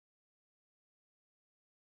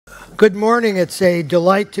Good morning. It's a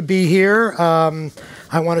delight to be here.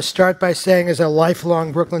 I want to start by saying, as a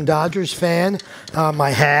lifelong Brooklyn Dodgers fan,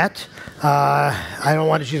 my hat. I don't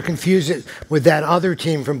want you to confuse it with that other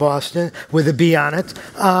team from Boston with a B on it.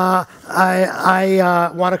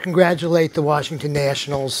 I want to congratulate the Washington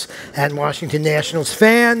Nationals and Washington Nationals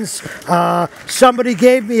fans. Somebody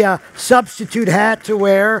gave me a substitute hat to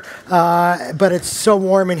wear, but it's so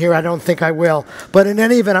warm in here I don't think I will. But in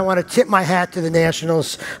any event, I want to tip my hat to the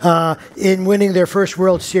Nationals in winning their first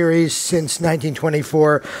World Series since 1924.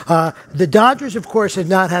 The Dodgers, of course, had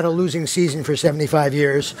not had a losing season for 75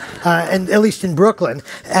 years. And at least in Brooklyn,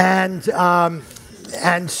 and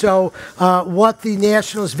so what the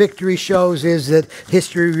Nationals' victory shows is that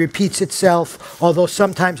history repeats itself, although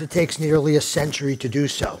sometimes it takes nearly a century to do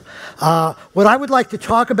so. What I would like to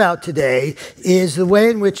talk about today is the way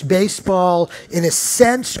in which baseball, in a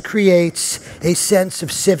sense, creates a sense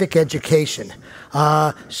of civic education.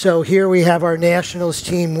 So here we have our Nationals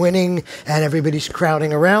team winning, and everybody's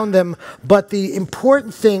crowding around them, but the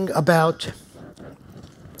important thing about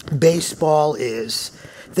baseball is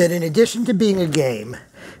that in addition to being a game,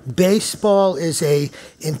 baseball is an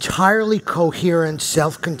entirely coherent,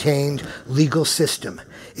 self-contained legal system.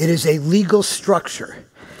 It is a legal structure.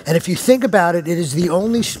 And if you think about it, it is the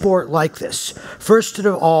only sport like this. First of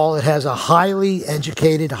all, it has a highly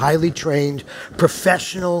educated, highly trained,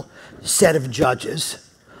 professional set of judges.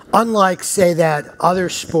 Unlike, say, that other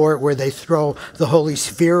sport where they throw the holy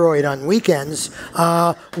spheroid on weekends,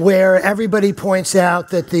 where everybody points out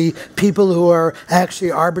that the people who are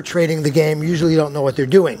actually arbitrating the game usually don't know what they're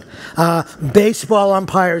doing. Baseball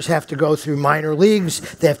umpires have to go through minor leagues.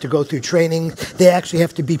 They have to go through training. They actually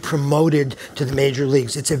have to be promoted to the major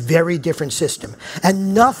leagues. It's a very different system.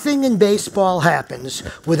 And nothing in baseball happens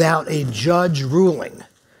without a judge ruling.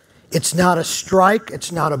 It's not a strike,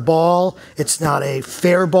 it's not a ball, it's not a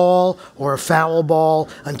fair ball or a foul ball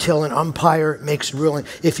until an umpire makes a ruling.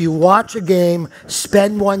 If you watch a game,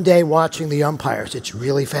 spend one day watching the umpires. It's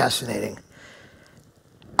really fascinating.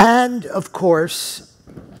 And, of course,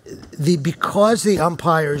 because the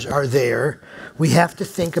umpires are there, we have to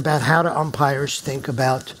think about how do umpires think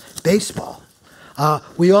about baseball.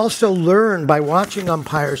 We also learn by watching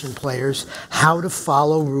umpires and players how to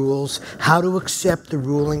follow rules, how to accept the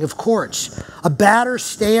ruling of courts. A batter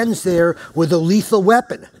stands there with a lethal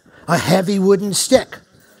weapon, a heavy wooden stick.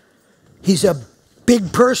 He's a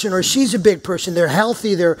big person, or she's a big person. They're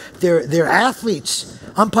healthy. They're athletes.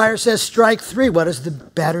 Umpire says strike three. What does the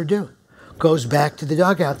batter do? Goes back to the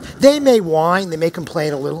dugout. They may whine. They may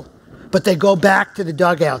complain a little. But they go back to the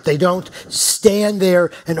dugout. They don't stand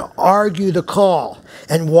there and argue the call.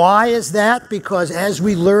 And why is that? Because as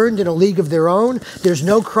we learned in A League of Their Own, there's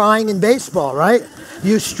no crying in baseball, right?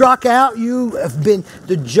 You struck out,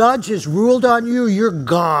 the judge has ruled on you, you're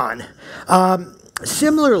gone.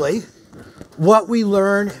 Similarly, what we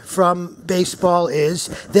learn from baseball is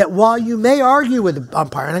that while you may argue with the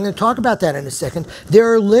umpire, and I'm going to talk about that in a second,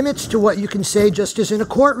 there are limits to what you can say just as in a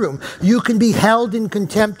courtroom. You can be held in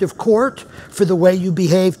contempt of court for the way you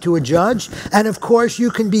behave to a judge, and of course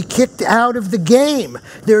you can be kicked out of the game.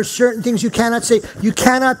 There are certain things you cannot say. You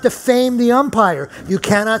cannot defame the umpire. You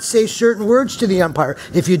cannot say certain words to the umpire.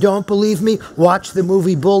 If you don't believe me, watch the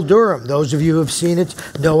movie Bull Durham. Those of you who have seen it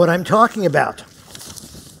know what I'm talking about.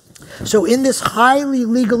 So in this highly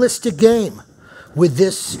legalistic game, with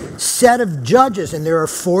this set of judges, and there are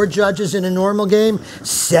 4 judges in a normal game,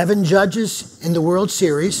 7 judges in the World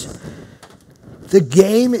Series, the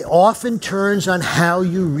game often turns on how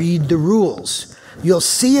you read the rules. You'll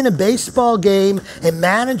see in a baseball game a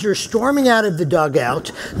manager storming out of the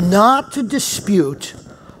dugout, not to dispute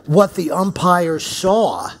what the umpire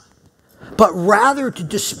saw, but rather to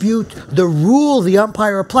dispute the rule the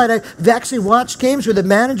umpire applied. I've actually watched games where the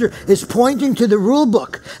manager is pointing to the rule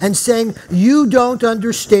book and saying, you don't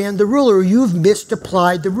understand the rule, or you've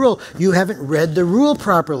misapplied the rule. You haven't read the rule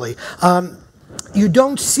properly. You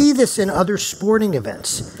don't see this in other sporting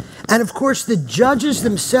events. And of course, the judges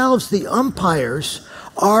themselves, the umpires,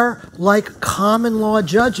 are like common law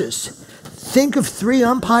judges. Think of 3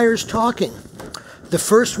 umpires talking. The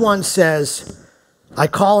first one says, I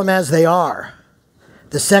call them as they are.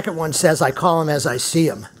 The second one says, I call them as I see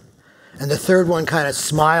them. And the third one kind of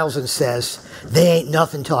smiles and says, they ain't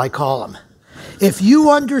nothing till I call them. If you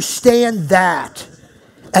understand that,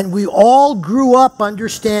 and we all grew up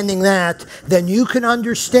understanding that, then you can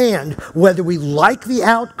understand, whether we like the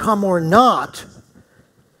outcome or not,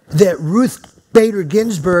 that Ruth Bader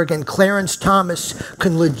Ginsburg and Clarence Thomas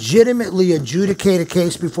can legitimately adjudicate a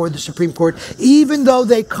case before the Supreme Court, even though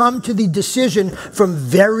they come to the decision from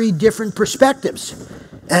very different perspectives.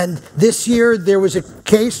 And this year there was a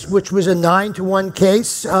case which was a 9-1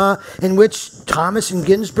 case in which Thomas and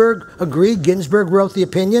Ginsburg agreed. Ginsburg wrote the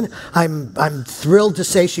opinion. I'm thrilled to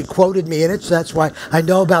say she quoted me in it, so that's why I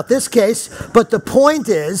know about this case. But the point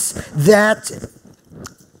is that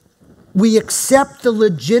we accept the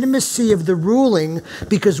legitimacy of the ruling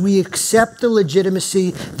because we accept the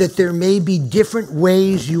legitimacy that there may be different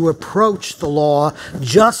ways you approach the law,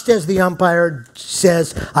 just as the umpire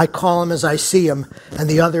says, I call them as I see them, and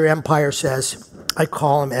the other umpire says, I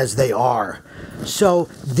call them as they are. So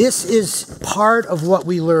this is part of what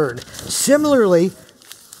we learn. Similarly,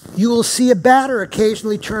 you will see a batter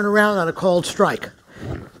occasionally turn around on a called strike.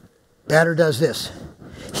 Batter does this.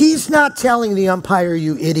 He's not telling the umpire,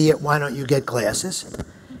 you idiot, why don't you get glasses?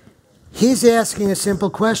 He's asking a simple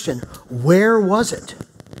question, where was it?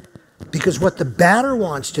 Because what the batter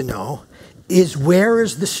wants to know is, where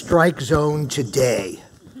is the strike zone today?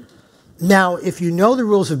 Now, if you know the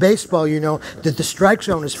rules of baseball, you know that the strike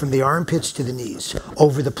zone is from the armpits to the knees,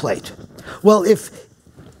 over the plate. Well, if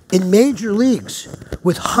in major leagues,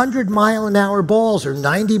 with 100-mile-an-hour balls or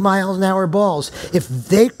 90-mile-an-hour balls, if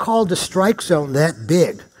they called a strike zone that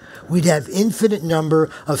big, we'd have infinite number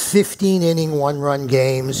of 15-inning, one-run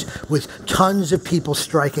games with tons of people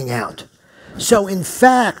striking out. So, in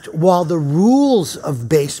fact, while the rules of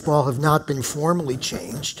baseball have not been formally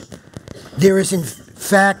changed, there is, in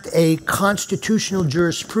fact, a constitutional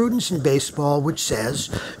jurisprudence in baseball which says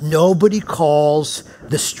nobody calls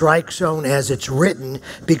the strike zone as it's written,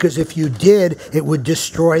 because if you did, it would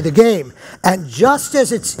destroy the game. And just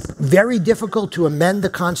as it's very difficult to amend the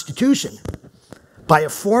Constitution by a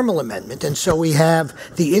formal amendment, and so we have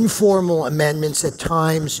the informal amendments at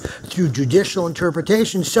times through judicial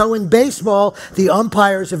interpretation, so in baseball, the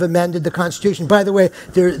umpires have amended the Constitution. By the way,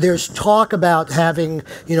 there's talk about having,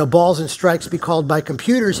 balls and strikes be called by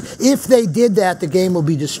computers. If they did that, the game will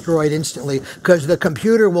be destroyed instantly, because the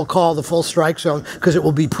computer will call the full strike zone because it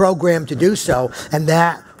will be programmed to do so, and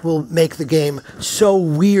that will make the game so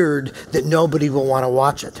weird that nobody will want to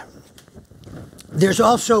watch it. There's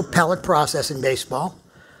also pellet process in baseball.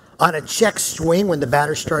 On a check swing, when the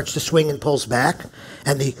batter starts to swing and pulls back,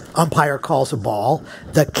 and the umpire calls a ball,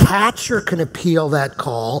 the catcher can appeal that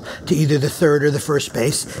call to either the third or the first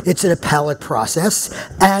base. It's an appellate process,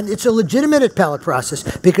 and it's a legitimate appellate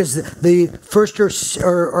process because the first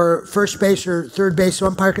or first base or third base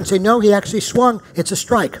umpire can say, no, he actually swung, it's a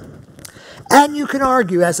strike. And you can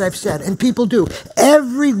argue, as I've said, and people do,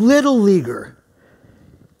 every little leaguer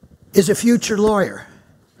is a future lawyer.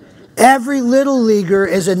 Every little leaguer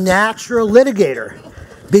is a natural litigator,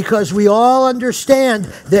 because we all understand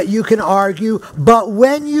that you can argue, but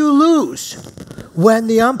when you lose, when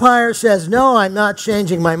the umpire says, no, I'm not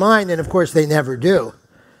changing my mind, and of course they never do,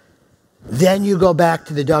 then you go back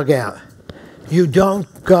to the dugout. You don't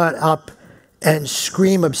get up and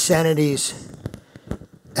scream obscenities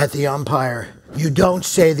at the umpire. You don't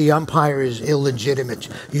say the umpire is illegitimate.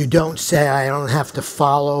 You don't say I don't have to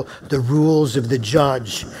follow the rules of the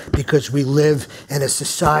judge, because we live in a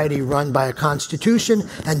society run by a constitution,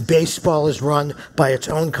 and baseball is run by its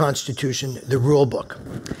own constitution, the rule book.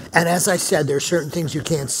 And as I said, there are certain things you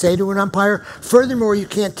can't say to an umpire. Furthermore, you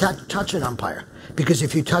can't touch an umpire, because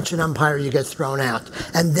if you touch an umpire, you get thrown out.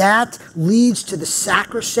 And that leads to the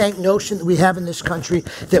sacrosanct notion that we have in this country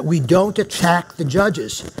that we don't attack the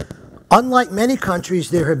judges. Unlike many countries,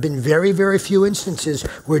 there have been very, very few instances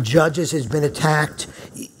where judges have been attacked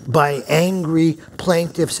by angry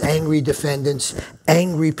plaintiffs, angry defendants,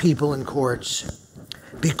 angry people in courts,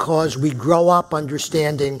 because we grow up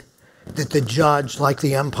understanding that the judge, like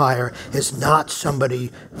the umpire, is not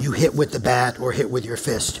somebody you hit with the bat or hit with your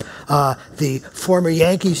fist. The former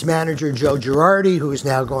Yankees manager, Joe Girardi, who is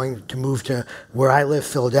now going to move to where I live,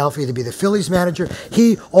 Philadelphia, to be the Phillies manager,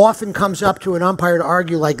 he often comes up to an umpire to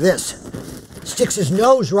argue like this. Sticks his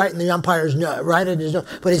nose right in the umpire's nose, right at his nose,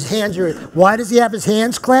 but his hands are, why does he have his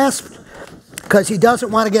hands clasped? Because he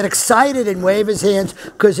doesn't want to get excited and wave his hands,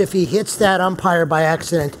 because if he hits that umpire by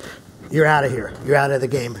accident, you're out of here. You're out of the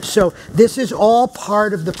game. So this is all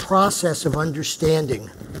part of the process of understanding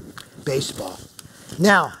baseball.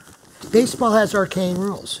 Now, baseball has arcane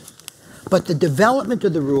rules, but the development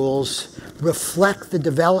of the rules reflect the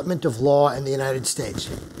development of law in the United States.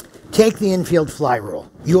 Take the infield fly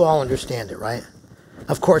rule. You all understand it, right?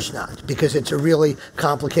 Of course not, because it's a really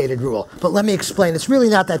complicated rule. But let me explain. It's really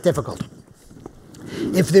not that difficult.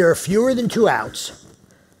 If there are fewer than 2 outs,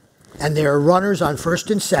 and there are runners on first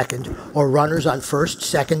and second, or runners on first,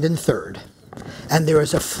 second, and third, and there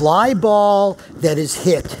is a fly ball that is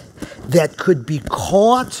hit that could be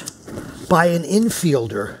caught by an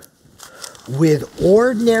infielder with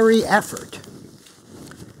ordinary effort,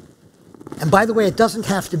 And by the way, it doesn't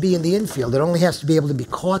have to be in the infield. It only has to be able to be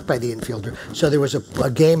caught by the infielder. So there was a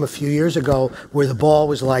game a few years ago where the ball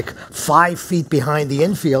was like 5 feet behind the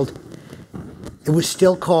infield. It was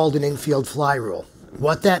still called an infield fly rule.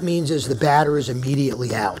 What that means is the batter is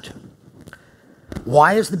immediately out.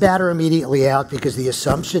 Why is the batter immediately out? Because the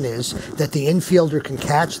assumption is that the infielder can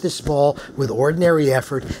catch this ball with ordinary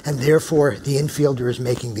effort, and therefore the infielder is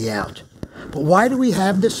making the out. But why do we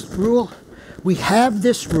have this rule? We have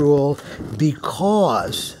this rule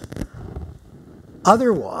because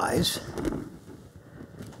otherwise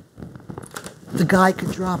the guy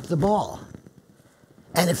could drop the ball.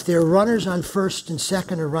 And if there are runners on first and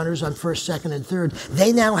second or runners on first, second, and third,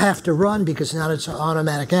 they now have to run because now it's an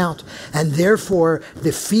automatic out. And therefore,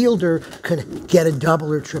 the fielder can get a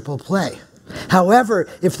double or triple play. However,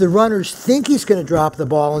 if the runners think he's going to drop the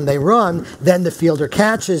ball and they run, then the fielder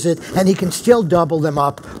catches it, and he can still double them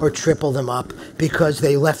up or triple them up because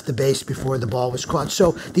they left the base before the ball was caught.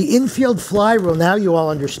 So the infield fly rule, now you all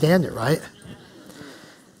understand it, right?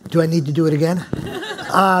 Do I need to do it again?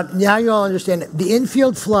 Now you all understand it. The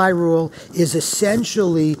infield fly rule is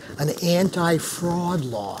essentially an anti-fraud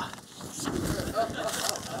law.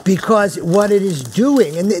 Because what it is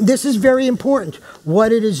doing, and this is very important,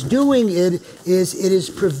 what it is doing is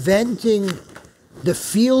preventing the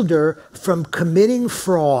fielder from committing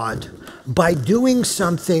fraud by doing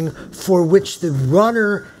something for which the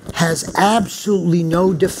runner has absolutely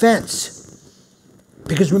no defense.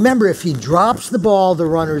 Because remember, if he drops the ball, the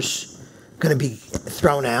runner's going to be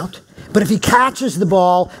thrown out. But if he catches the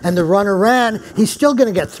ball and the runner ran, he's still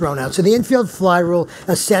going to get thrown out. So the infield fly rule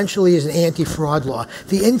essentially is an anti-fraud law.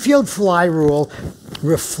 The infield fly rule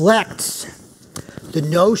reflects the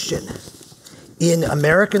notion in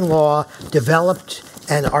American law developed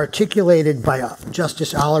and articulated by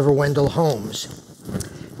Justice Oliver Wendell Holmes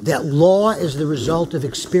that law is the result of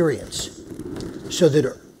experience. So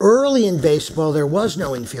that early in baseball, there was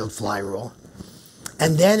no infield fly rule.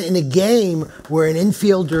 And then in a game where an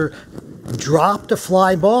infielder dropped a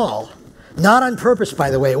fly ball, not on purpose, by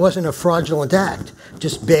the way, it wasn't a fraudulent act,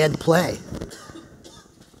 just bad play.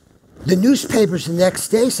 The newspapers the next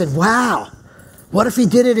day said, wow, what if he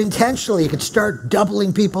did it intentionally? He could start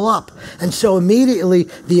doubling people up. And so immediately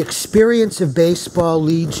the experience of baseball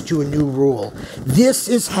leads to a new rule. This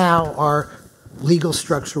is how our legal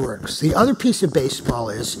structure works. The other piece of baseball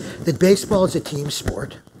is that baseball is a team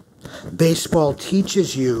sport. Baseball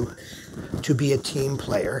teaches you to be a team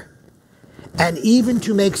player and even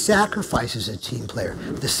to make sacrifices as a team player.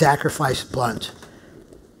 The sacrifice bunt,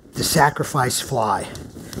 the sacrifice fly.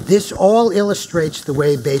 This all illustrates the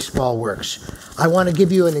way baseball works. I want to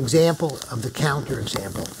give you an example of the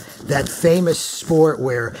counterexample. That famous sport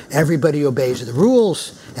where everybody obeys the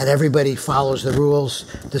rules and everybody follows the rules,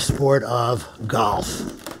 the sport of golf.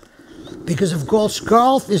 Because of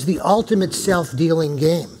golf is the ultimate self-dealing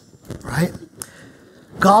game, right?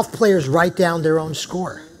 Golf players write down their own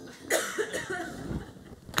score.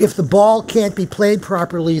 If the ball can't be played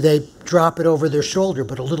properly, they drop it over their shoulder,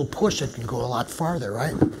 but a little push, it can go a lot farther,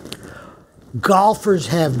 right? Golfers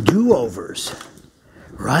have do-overs,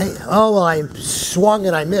 right? Oh, well, I swung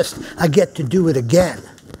and I missed. I get to do it again.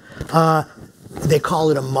 They call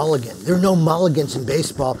it a mulligan. There are no mulligans in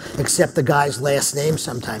baseball, except the guy's last name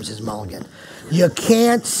sometimes is Mulligan. You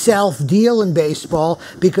can't self-deal in baseball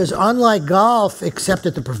because unlike golf, except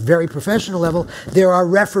at the very professional level, there are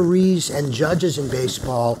referees and judges in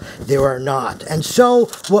baseball. There are not. And so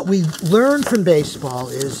what we learn from baseball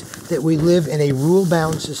is that we live in a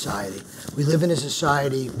rule-bound society. We live in a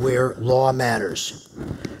society where law matters.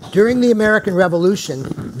 During the American Revolution,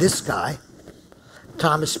 this guy,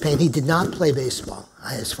 Thomas Paine, he did not play baseball,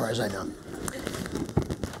 as far as I know.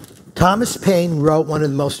 Thomas Paine wrote one of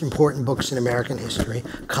the most important books in American history,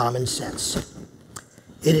 Common Sense.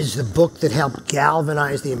 It is the book that helped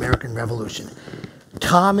galvanize the American Revolution.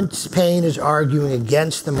 Thomas Paine is arguing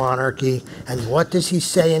against the monarchy, and what does he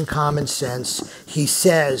say in Common Sense? He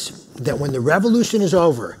says that when the revolution is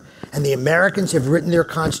over and the Americans have written their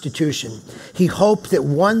Constitution, he hoped that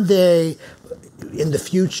one day in the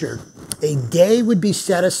future, a day would be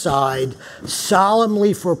set aside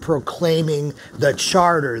solemnly for proclaiming the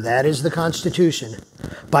charter, that is the Constitution,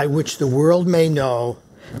 by which the world may know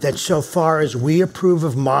that so far as we approve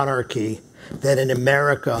of monarchy, that in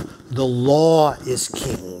America the law is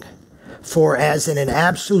king. For as in an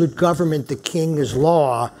absolute government the king is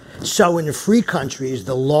law, so in free countries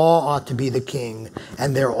the law ought to be the king,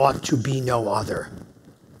 and there ought to be no other.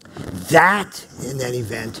 That, in any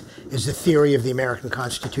event, is the theory of the American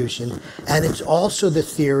Constitution, and it's also the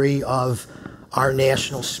theory of our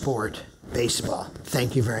national sport, baseball.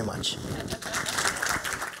 Thank you very much.